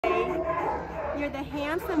You're the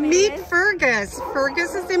handsome. Meet Fergus.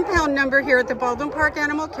 Fergus's impound number here at the Baldwin Park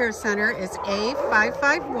Animal Care Center is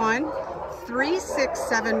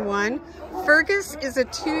A5513671. Fergus is a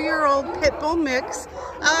 2-year-old Pit Bull mix.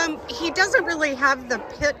 He doesn't really have the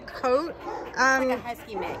pit coat. Like a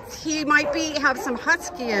husky mix. He might have some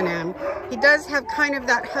husky in him. He does have kind of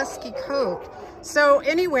that husky coat. So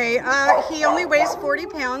anyway, he only weighs 40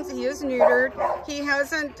 pounds. He is neutered. He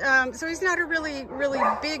hasn't, so he's not a really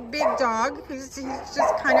big dog. He's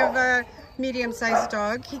just kind of a medium-sized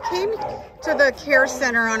dog. He came to the care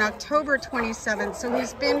center on October 27th, so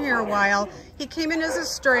he's been here a while. He came in as a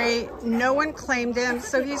stray. No one claimed him,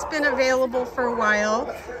 so he's been available for a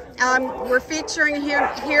while. We're featuring him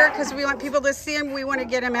here because we want people to see him. We want to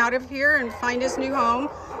get him out of here and find his new home.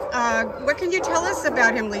 What can you tell us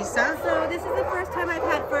about him, Lisa? So this is the first time I've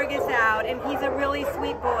had Fergus out, and he's a really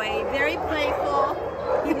sweet boy, very playful.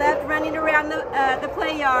 He loved running around the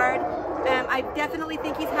play yard. I definitely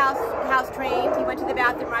think he's house trained. He went to the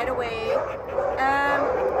bathroom right away.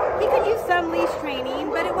 He could use some leash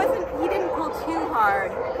training, but he didn't pull too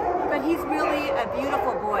hard. But he's really a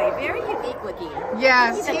beautiful boy, very unique looking.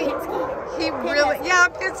 Yes, he's a Pitsky.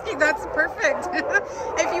 Pitsky, that's perfect.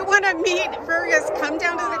 If you want to meet Fergus, come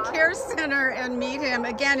down to the care center and meet him.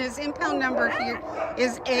 Again, his impound number here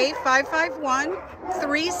is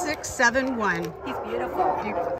A5513671. He's beautiful.